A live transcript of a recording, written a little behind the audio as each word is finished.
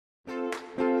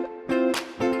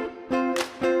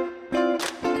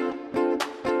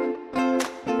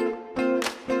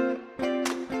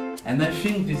And I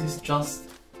think this is just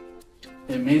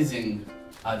amazing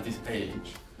at this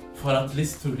age for at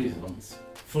least two reasons.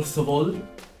 First of all,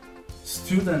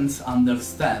 students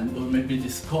understand or maybe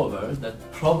discover that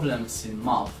problems in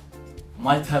math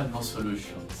might have no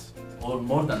solutions or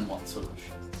more than one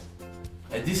solution.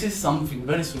 And this is something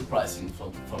very surprising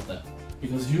for them,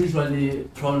 because usually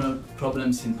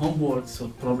problems in homeworks or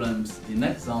problems in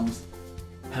exams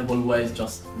have always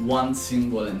just one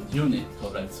single and unique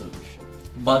correct solution.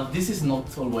 But this is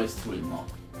not always true in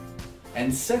math.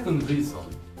 And second reason,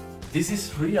 this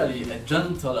is really a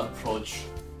gentle approach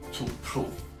to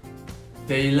proof.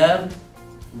 They learn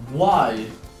why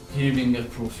giving a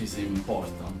proof is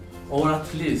important, or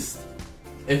at least,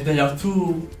 if they are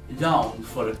too young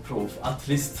for a proof, at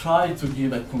least try to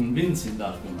give a convincing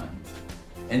argument.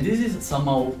 And this is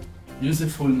somehow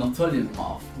useful not only in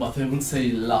math, but I would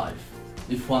say in life.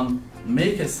 If one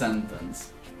makes a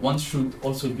sentence, one should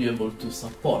also be able to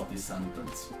support this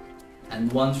sentence.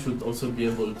 And one should also be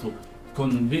able to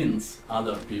convince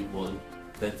other people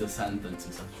that the sentence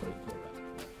is actually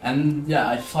correct. And yeah,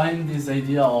 I find this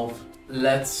idea of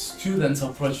let students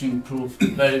approaching proof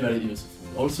very, very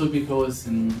useful. Also because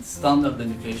in standard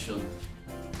education,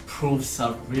 proofs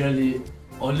are really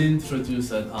only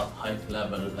introduced at high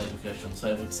level education, so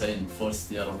I would say in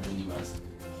first year of university.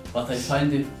 But I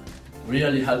find it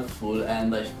really helpful,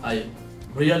 and I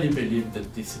really believe that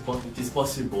it is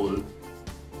possible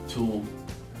to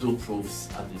do proofs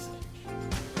at this age.